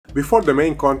Before the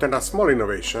main content, a small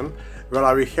innovation. While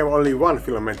I will have only one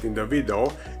filament in the video,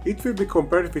 it will be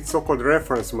compared with so-called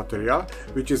reference material,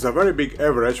 which is a very big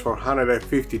average for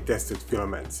 150 tested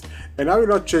filaments. And I will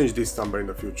not change this number in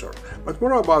the future, but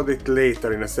more about it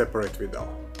later in a separate video.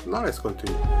 Now let's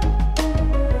continue.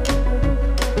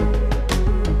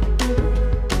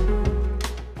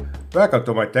 Welcome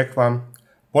to my tech fun.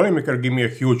 Polymaker gave me a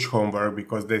huge homework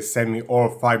because they sent me all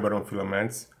Fiberon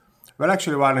filaments. Well,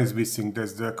 actually one is missing,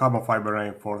 there's the carbon fiber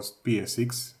reinforced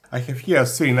PA6. I have here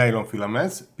 3 nylon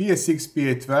filaments, PA6,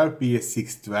 PA12,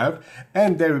 PA612,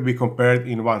 and they will be compared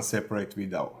in one separate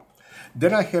video.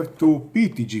 Then I have 2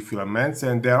 PETG filaments,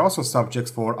 and they are also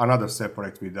subjects for another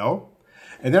separate video.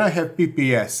 And then I have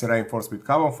PPS reinforced with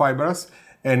carbon fibers,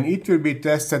 and it will be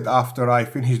tested after I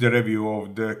finish the review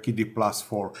of the KD Plus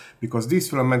 4, because this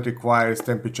filament requires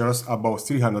temperatures above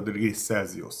 300 degrees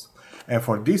Celsius. And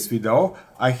for this video,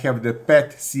 I have the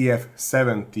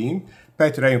PET-CF17,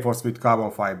 PET reinforced with carbon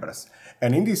fibers.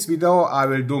 And in this video, I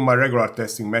will do my regular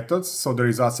testing methods, so the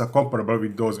results are comparable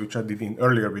with those which I did in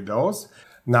earlier videos.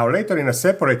 Now later in a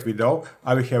separate video,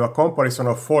 I will have a comparison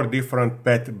of 4 different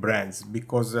PET brands,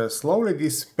 because slowly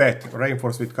this PET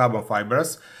reinforced with carbon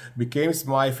fibers became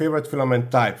my favorite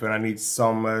filament type when I need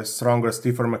some stronger,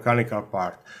 stiffer mechanical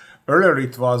part. Earlier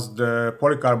it was the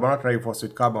polycarbonate reinforced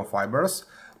with carbon fibers,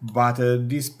 but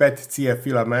these PET-CF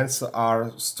filaments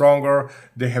are stronger,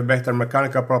 they have better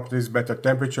mechanical properties, better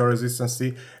temperature resistance,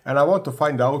 and I want to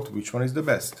find out which one is the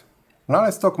best. Now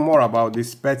let's talk more about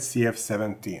this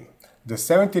PET-CF17. The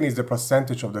 17 is the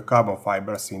percentage of the carbon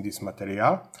fibers in this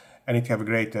material, and it has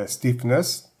great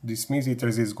stiffness. This means it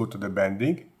resists good to the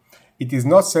bending. It is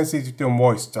not sensitive to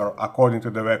moisture according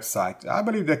to the website. I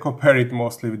believe they compare it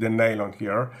mostly with the nylon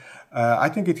here. I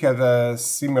think it has a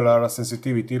similar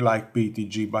sensitivity like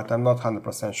PETG, but I'm not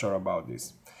 100% sure about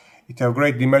this. It has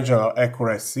great dimensional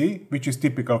accuracy, which is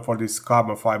typical for these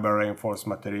carbon fiber reinforced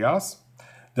materials.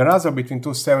 The nozzle between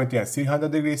 270 and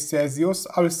 300 degrees Celsius.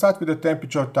 I will start with the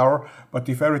temperature tower, but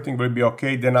if everything will be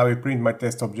okay, then I will print my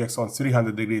test objects on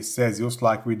 300 degrees Celsius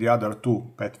like with the other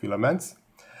 2 PET filaments.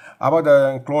 About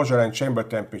the enclosure and chamber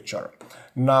temperature.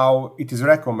 Now, it is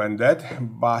recommended,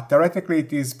 but theoretically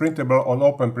it is printable on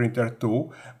open printer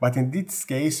too, but in this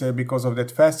case, because of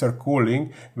that faster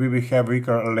cooling, we will have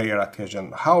weaker layer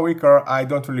adhesion. How weaker, I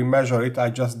don't really measure it, I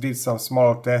just did some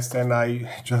small tests and I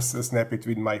just snap it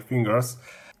with my fingers.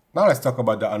 Now let's talk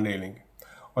about the annealing.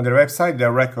 On their website, they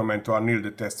recommend to anneal the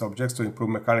test objects to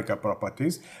improve mechanical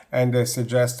properties, and they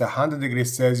suggest 100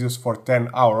 degrees Celsius for 10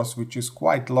 hours, which is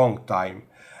quite long time.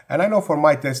 And I know for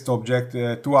my test object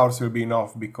 2 hours will be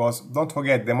enough, because don't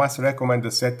forget they must recommend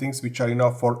the settings which are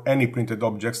enough for any printed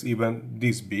objects, even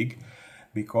this big.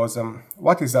 Because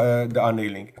what is the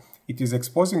annealing? It is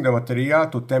exposing the material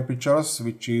to temperatures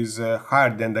which is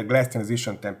higher than the glass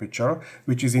transition temperature,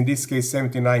 which is in this case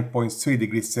 79.3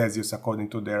 degrees Celsius according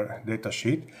to their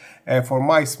datasheet. And for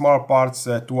my small parts,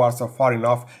 2 hours are far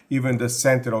enough. Even the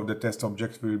center of the test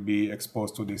object will be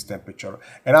exposed to this temperature.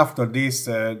 And after this,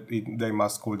 they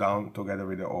must cool down together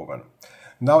with the oven.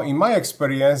 Now, in my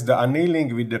experience, the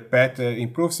annealing with the PET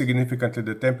improves significantly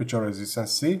the temperature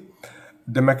resistance.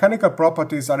 The mechanical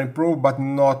properties are improved, but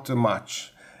not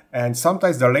much. And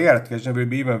sometimes the layer adhesion will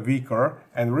be even weaker,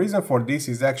 and the reason for this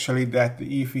is actually that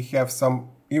if we have some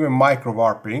even micro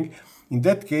warping, in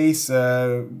that case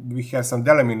we have some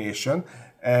delamination,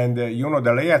 and you know,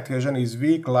 the layer adhesion is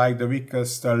weak like the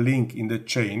weakest link in the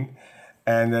chain,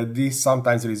 and this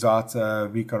sometimes results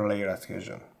weaker layer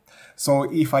adhesion. So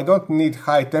if I don't need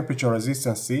high temperature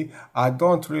resistance, I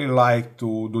don't really like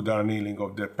to do the annealing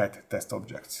of the PET test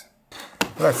objects.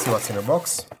 Let's see what's in the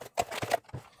box.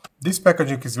 This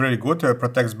packaging is really good,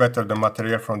 protects better the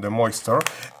material from the moisture,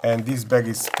 and this bag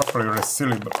is properly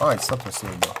resealable. Ah, it's not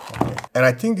resealable. Okay. And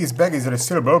I think this bag is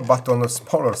resealable, but on a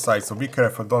smaller size, so be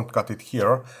careful, don't cut it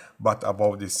here, but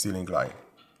above this sealing line.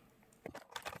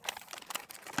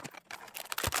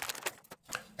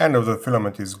 End of the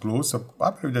filament is glue, so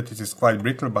I believe that it is quite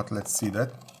brittle, but let's see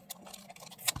that.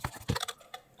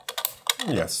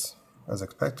 Yes, as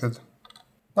expected.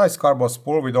 Nice cardboard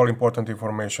spool with all important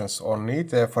informations on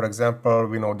it. For example,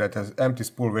 we know that the empty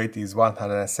spool weight is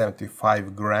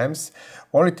 175 grams.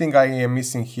 Only thing I am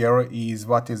missing here is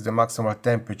what is the maximal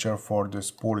temperature for the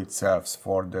spool itself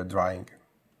for the drying.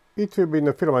 It will be in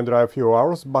the filament dry a few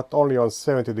hours, but only on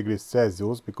 70 degrees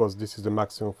Celsius, because this is the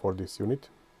maximum for this unit.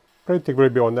 Printing will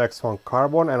be on X1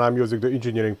 carbon, and I'm using the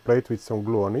engineering plate with some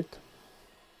glue on it.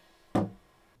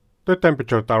 The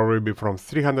temperature tower will be from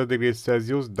 300 degrees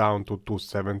Celsius down to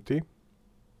 270.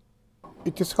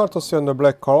 It is hard to see on the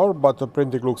black color, but the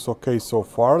printing looks okay so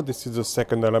far. This is the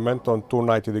second element on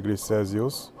 290 degrees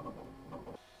Celsius.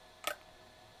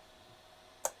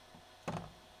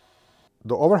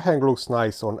 The overhang looks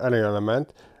nice on any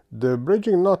element. The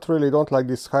bridging don't like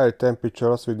these higher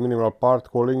temperatures with minimal part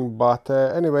cooling, but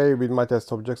anyway, with my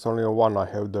test objects only on one I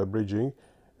have the bridging,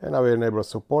 and I will enable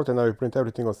support and I will print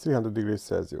everything on 300 degrees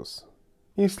Celsius.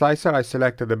 In Slicer I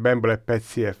selected the Bamble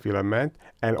PET-CF filament,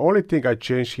 and only thing I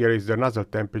changed here is the nozzle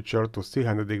temperature to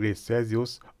 300 degrees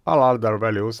Celsius. All other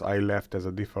values I left as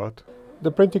a default.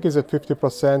 The printing is at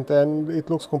 50% and it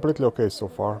looks completely okay so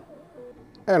far.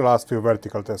 And last few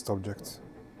vertical test objects.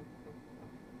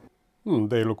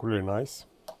 They look really nice.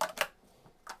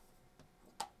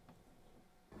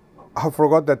 I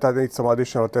forgot that I need some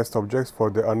additional test objects for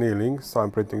the annealing, so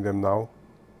I'm printing them now.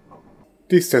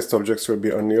 These test objects will be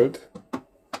annealed.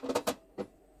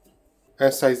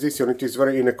 And since this unit is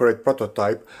very inaccurate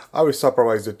prototype, I will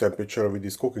supervise the temperature with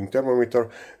this cooking thermometer,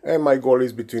 and my goal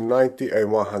is between 90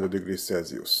 and 100 degrees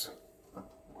Celsius.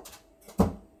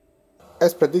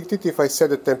 As predicted, if I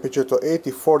set the temperature to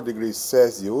 84 degrees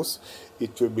Celsius,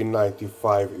 it will be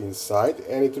 95 inside,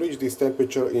 and it reached this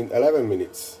temperature in 11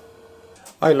 minutes.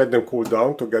 I let them cool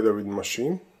down together with the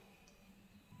machine.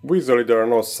 Visually there are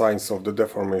no signs of the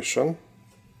deformation.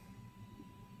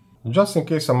 Just in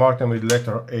case I mark them with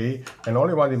letter A, and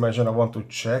only one dimension I want to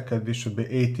check, this should be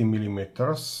 80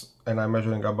 millimeters, and I'm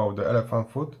measuring above the elephant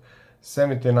foot,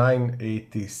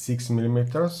 79.86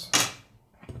 millimeters.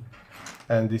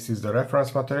 And this is the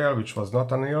reference material, which was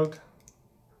not annealed,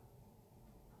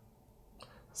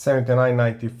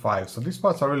 79.95. So these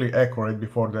parts are really accurate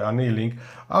before the annealing.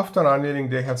 After annealing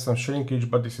they have some shrinkage,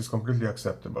 but this is completely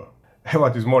acceptable. And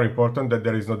what is more important, that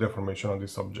there is no deformation on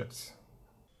these objects.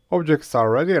 Objects are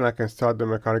ready and I can start the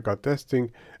mechanical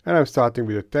testing, and I'm starting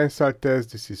with the tensile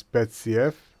test. This is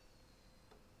PET-CF.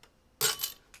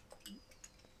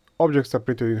 Objects are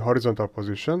printed in horizontal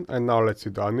position, and now let's see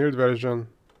the annealed version.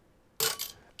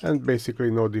 And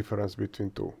basically no difference between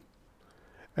two.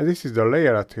 And this is the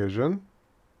layer adhesion.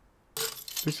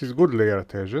 This is good layer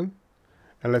adhesion.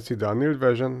 And let's see the annealed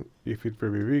version, if it will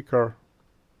be weaker.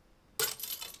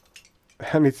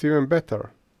 And it's even better.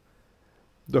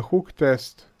 The hook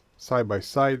test, side by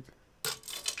side.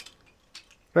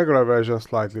 Regular version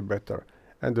slightly better.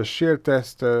 And the shear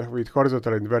test with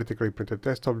horizontal and vertically printed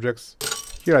test objects.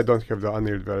 Here I don't have the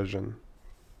annealed version.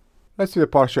 Let's see the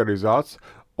partial results.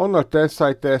 On the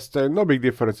tensile test, no big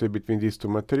difference between these two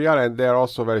materials, and they are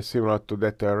also very similar to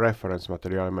that reference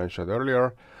material I mentioned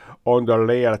earlier. On the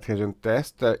layer adhesion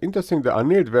test, interesting, the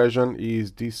annealed version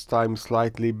is this time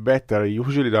slightly better.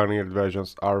 Usually the annealed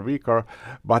versions are weaker,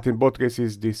 but in both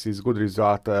cases this is good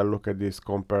result. Look at this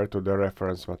compared to the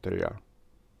reference material.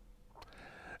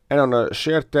 And on a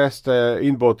shear test,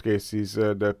 in both cases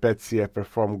the PET-CF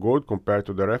performed good compared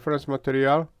to the reference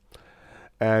material.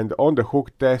 And on the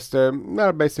hook test, there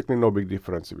are basically no big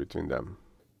difference between them.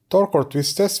 Torque or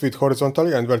twist test with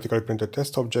horizontally and vertically printed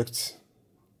test objects.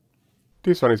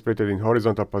 This one is printed in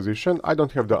horizontal position. I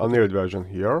don't have the annealed version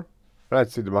here.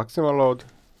 Let's see the maximal load.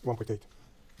 1.8.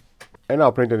 And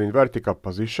now printed in vertical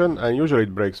position, and usually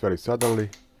it breaks very suddenly.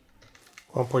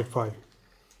 1.5.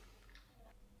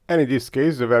 And in this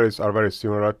case the values are very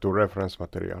similar to reference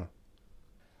material.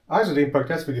 I do the impact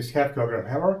test with this half kilogram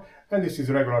hammer, and this is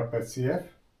regular PET-CF.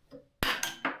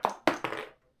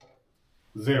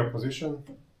 0 position.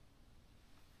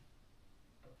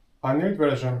 Annealed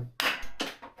version.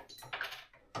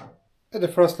 At the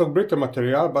first look brittle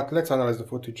material, but let's analyze the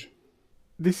footage.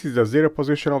 This is the 0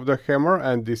 position of the hammer,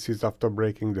 and this is after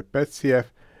breaking the PET-CF,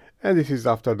 and this is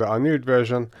after the annealed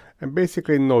version, and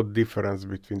basically no difference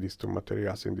between these two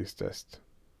materials in this test.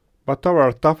 But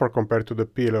overall tougher compared to the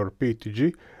PL or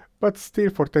PETG, but still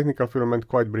for technical filament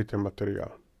quite brittle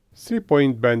material.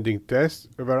 3-point bending test,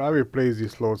 where I will place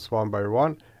these loads one by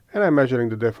one, and I'm measuring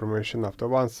the deformation after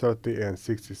 130 and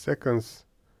 60 seconds.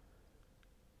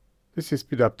 This is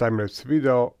speed up time-lapse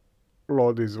video.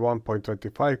 Load is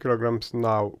 1.25 kilograms,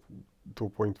 now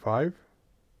 2.5.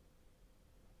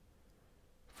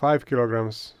 5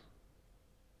 kilograms.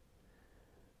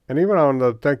 And even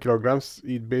under 10 kilograms,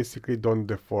 it basically don't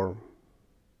deform.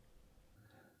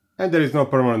 And there is no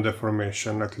permanent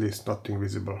deformation, at least nothing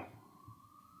visible.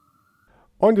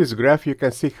 On this graph you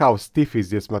can see how stiff is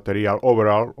this material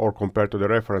overall or compared to the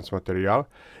reference material.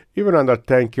 Even under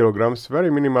 10 kilograms,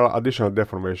 very minimal additional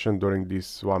deformation during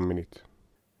this 1 minute.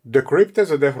 The crypt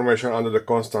has a deformation under the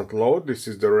constant load. This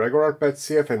is the regular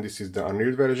PET-CF and this is the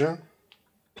annealed version.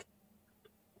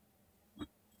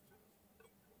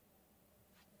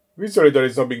 Visually there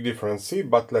is no big difference, see,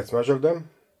 but let's measure them.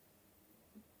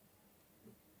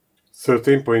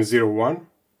 13.01,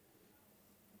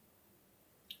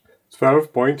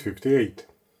 12.58.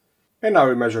 And now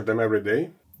we measure them every day.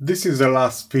 This is the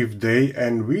last fifth day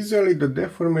and visually the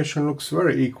deformation looks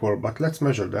very equal, but let's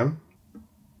measure them.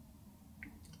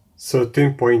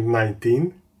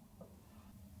 13.19,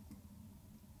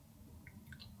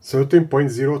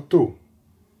 13.02.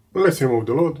 Let's remove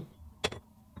the load.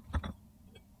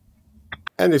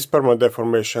 And this permanent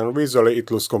deformation, visually it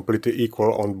looks completely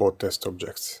equal on both test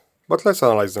objects. But let's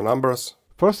analyze the numbers.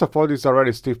 First of all, these are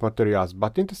very stiff materials,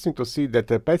 but interesting to see that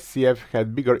the PET-CF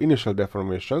had bigger initial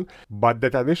deformation, but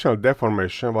that additional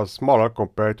deformation was smaller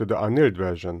compared to the annealed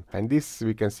version. And this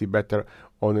we can see better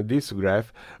on this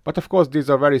graph. But of course these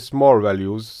are very small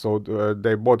values, so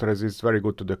they both resist very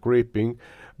good to the creeping,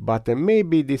 but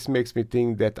maybe this makes me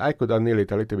think that I could anneal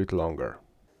it a little bit longer.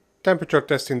 Temperature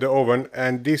test in the oven,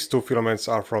 and these two filaments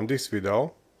are from this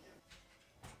video.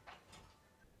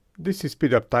 This is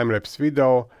speed up time-lapse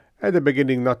video. At the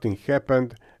beginning nothing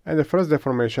happened, and the first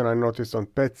deformation I noticed on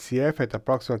PET-CF at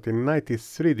approximately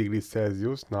 93 degrees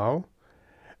Celsius now,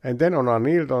 and then on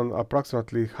annealed on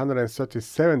approximately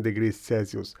 137 degrees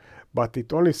Celsius, but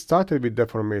it only started with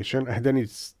deformation and then it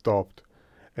stopped.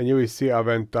 And you will see I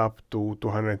went up to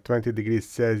 220 degrees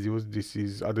Celsius. This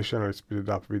is additional speeded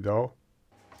up video.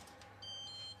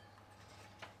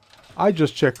 I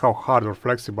just checked how hard or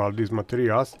flexible are these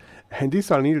materials, and this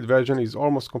annealed version is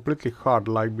almost completely hard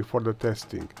like before the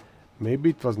testing.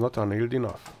 Maybe it was not annealed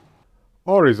enough.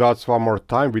 All results one more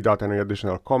time without any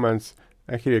additional comments,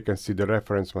 and here you can see the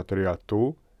reference material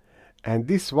too. And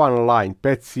this one line,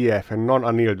 PET-CF and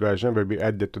non-annealed version, will be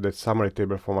added to the summary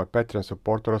table for my Patreon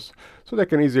supporters, so they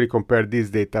can easily compare this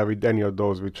data with any of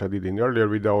those which I did in earlier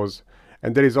videos.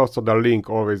 And there is also the link,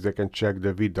 always they can check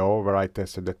the video where I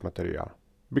tested that material,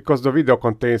 because the video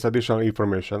contains additional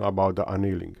information about the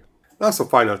annealing. Now some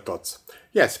final thoughts.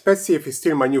 Yes, PET-CF is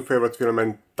still my new favorite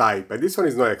filament type, and this one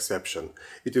is no exception.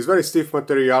 It is very stiff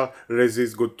material,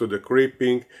 resists good to the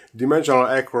creeping, dimensional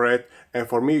accurate, and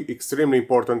for me extremely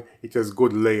important, it has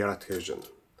good layer adhesion.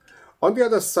 On the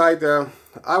other side,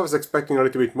 I was expecting a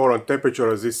little bit more on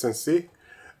temperature resistancy.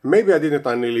 Maybe I didn't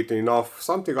anneal it enough,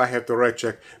 something I have to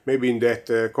recheck, maybe in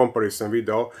that comparison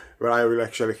video, where I will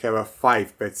actually have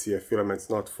 5 PET-CF filaments,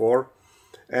 not 4.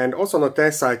 And also on the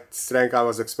tensile strength, I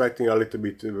was expecting a little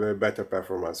bit better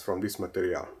performance from this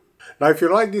material. Now if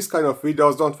you like this kind of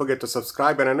videos, don't forget to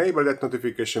subscribe and enable that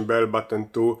notification bell button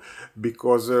too,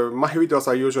 because my videos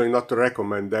are usually not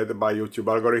recommended by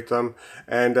YouTube algorithm,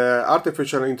 and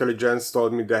artificial intelligence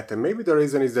told me that maybe the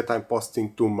reason is that I'm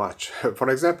posting too much. For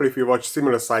example, if you watch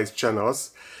similar sized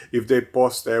channels, if they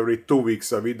post every 2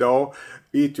 weeks a video,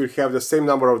 it will have the same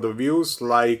number of the views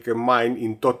like mine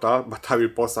in total, but I will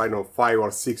post, I don't know, 5 or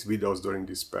 6 videos during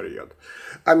this period.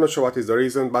 I'm not sure what is the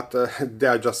reason, but they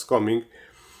are just coming.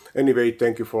 Anyway,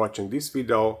 thank you for watching this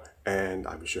video, and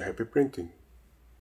I wish you happy printing.